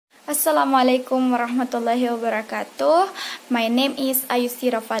Assalamualaikum warahmatullahi wabarakatuh. My name is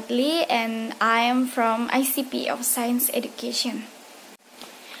Ayustira Fadly and I am from ICP of Science Education.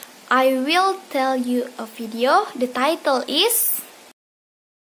 I will tell you a video. The title is...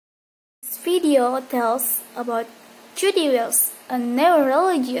 This video tells about Judy, Willis, a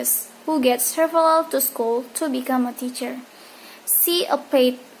neurologist who gets referral to school to become a teacher. She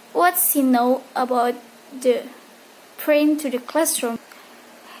applied what she know about the brain to the classroom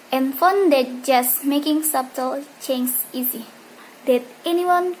and found that just making subtle changes easy, that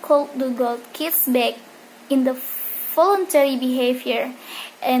anyone could do got kids back in the voluntary behavior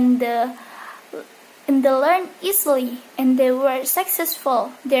and they learn easily and they were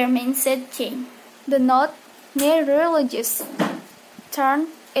successful. Their mindset changed. The note neurologist turned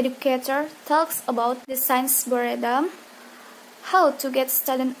educator talks about the science boredom, how to get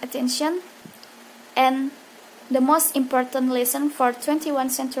student attention, and the most important lesson for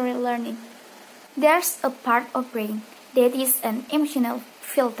 21st century learning. There's a part of brain that is an emotional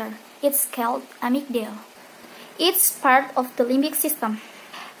filter. It's called amygdala. It's part of the limbic system.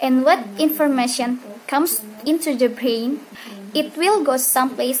 And what information comes into the brain, it will go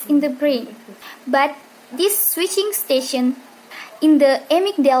someplace in the brain. But this switching station in the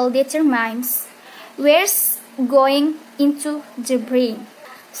amygdala determines where's going into the brain.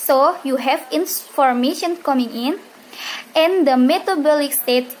 So you have information coming in and the metabolic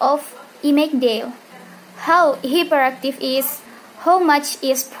state of amygdala, how hyperactive is, how much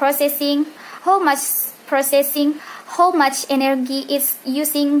is processing, how much energy it's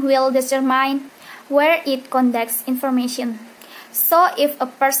using will determine where it conducts information. So if a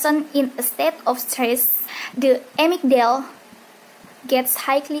person in a state of stress, the amygdala gets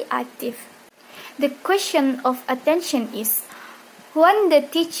highly active. The question of attention is, when the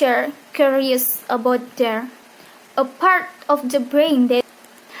teacher curious about there, a part of the brain that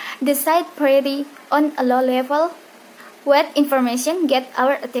decide priority on a low level, what information get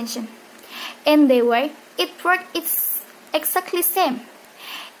our attention, and the way it works it's exactly same,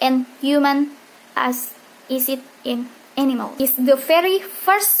 and human as is it in animal is the very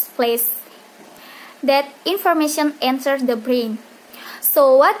first place that information enters the brain.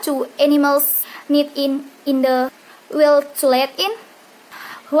 So what do animals need in the will to let in?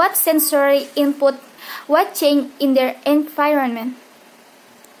 What sensory input, what change in their environment?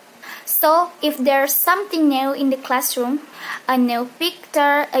 So if there's something new in the classroom, a new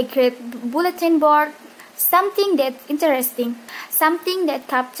picture, a great bulletin board, something that's interesting, something that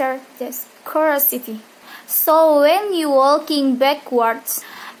captures the curiosity. So when you walking backwards,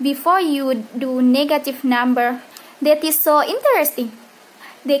 before you do negative number, that is so interesting.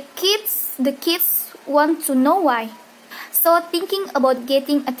 The kids want to know why. So thinking about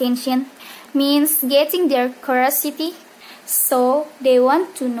getting attention means getting their curiosity. So they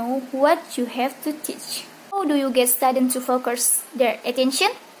want to know what you have to teach. How do you get students to focus their attention?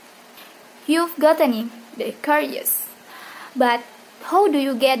 You've gotten it, they're curious. But how do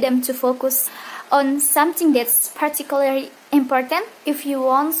you get them to focus on something that's particularly important? If you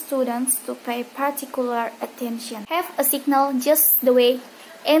want students to pay particular attention, have a signal just the way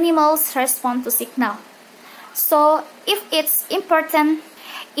animals respond to signal. So if it's important,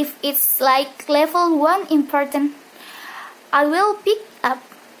 if it's like level 1 important, I will pick up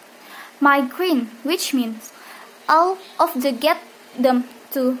my green, which means all of the get them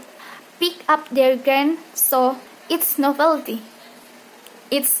to pick up their green. So it's novelty,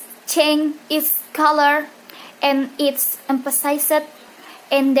 it's change, its color, and it's emphasized,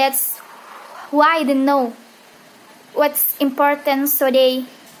 and that's why they know what's important. So they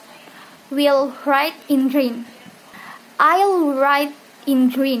will write in green. I'll write in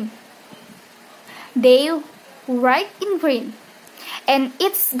green. They write in green. And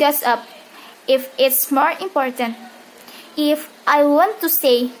it goes up if it's more important. If I want to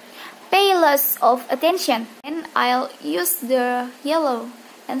say pay less of attention, then I'll use the yellow,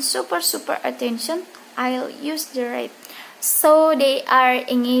 and super attention, I'll use the red. So they are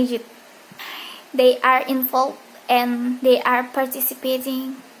engaged, they are involved, and they are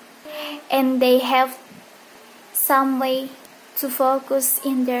participating, and they have some way to focus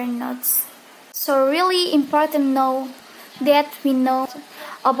in their notes. So really important know that we know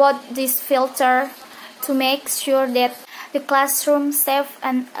about this filter to make sure that the classroom safe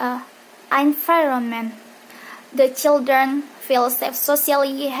and environment. The children feel safe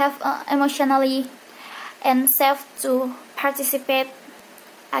socially, have emotionally, and safe to participate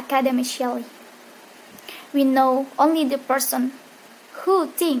academically. We know only the person who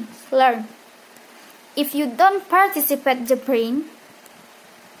thinks learn. If you don't participate, the brain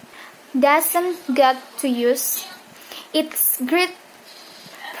doesn't get to use its great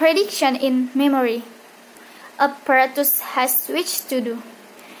Prediction in memory. Apparatus has switched to do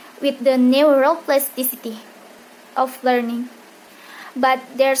with the neural plasticity of learning. But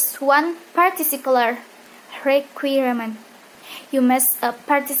there's one particular requirement. You must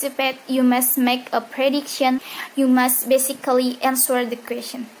participate, you must make a prediction, you must basically answer the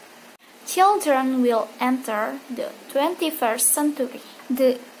question. Children will enter the 21st century.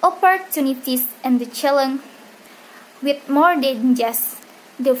 The opportunities and the challenge with more than just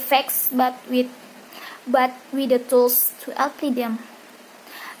the facts but with the tools to apply them.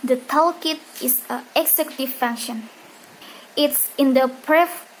 The toolkit is an executive function. It's in the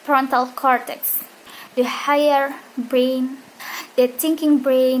prefrontal cortex, the higher brain, the thinking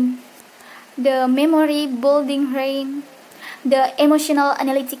brain, the memory building brain, the emotional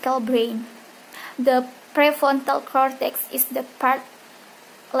analytical brain. The prefrontal cortex is the part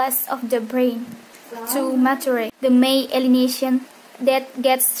less of the brain to mature. The myelinations that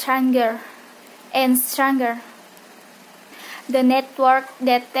gets stronger and stronger. The network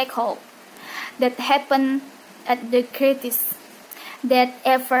that take hold, that happen at the greatest, that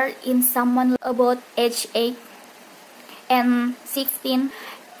ever in someone about age 8 and 16,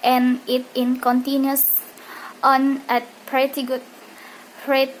 and it in continuous on at pretty good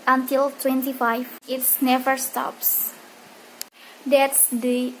rate until 25. It never stops. That's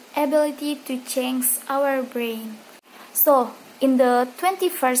the ability to change our brain. So, in the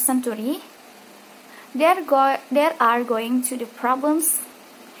 21st century, there are going to be problems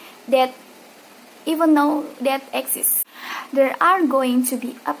that even though that exist. There are going to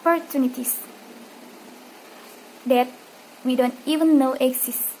be opportunities that we don't even know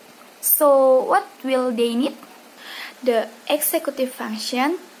exist. So what will they need? The executive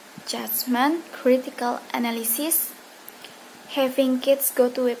function, judgment, critical analysis, having kids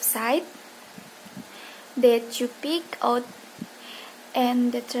go to website that you pick out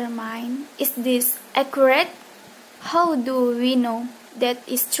and determine, is this accurate? How do we know that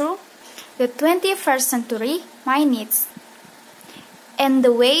is true? The 21st century, my needs, and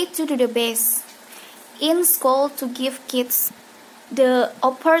the way to do the best in school to give kids the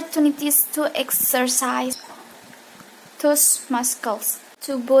opportunities to exercise those muscles,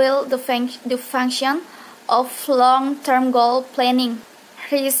 to build the function of long-term goal planning,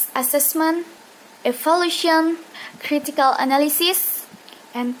 risk assessment, evaluation, critical analysis,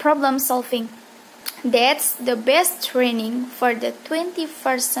 and problem solving. That's the best training for the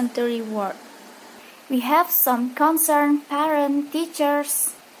 21st century world. We have some concern, parents,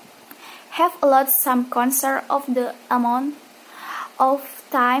 teachers have a lot some concern of the amount of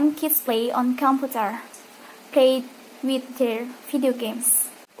time kids play on computer, play with their video games.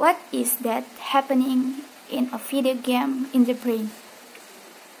 What is that happening in a video game in the brain?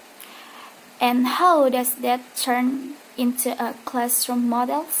 And how does that turn into a classroom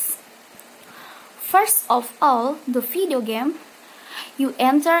models? First of all, the video game, you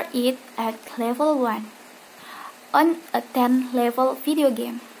enter it at level 1 on a 10 level video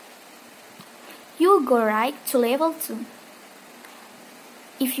game. You go right to level 2.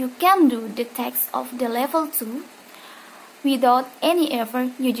 If you can do the text of the level 2 without any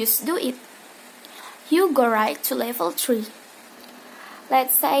effort, you just do it. You go right to level 3.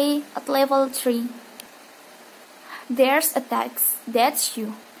 Let's say at level 3, there's a text that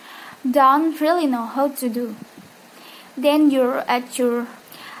you don't really know how to do. Then you're at your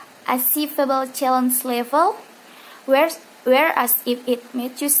achievable challenge level, whereas if it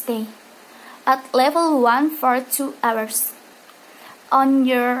made you stay at level 1 for 2 hours in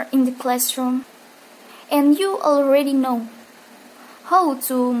the classroom, and you already know how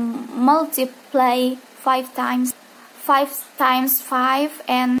to multiply 5 times 5,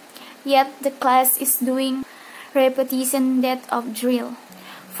 and yet the class is doing repetition that of drill.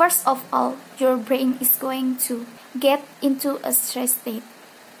 First of all, your brain is going to get into a stress state,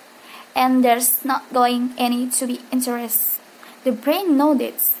 and there's not going any to be interest. The brain knows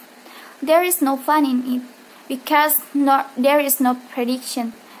this. There is no fun in it because there is no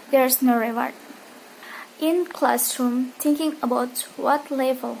prediction, there is no reward. In classroom, thinking about what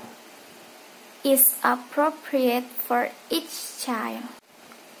level is appropriate for each child.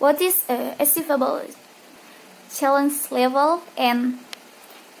 What is a achievable challenge level, and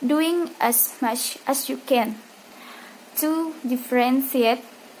doing as much as you can to differentiate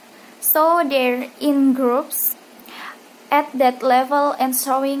so they're in groups at that level and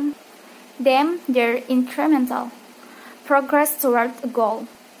showing them their incremental progress toward a goal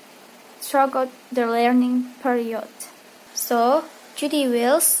throughout the learning period. So Judy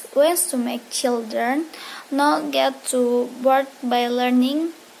Willis wants to make children not get too bored by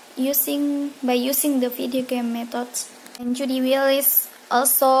learning by using the video game methods. And Judy Willis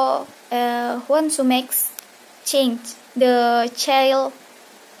also want to make change the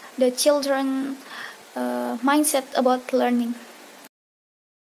children mindset about learning.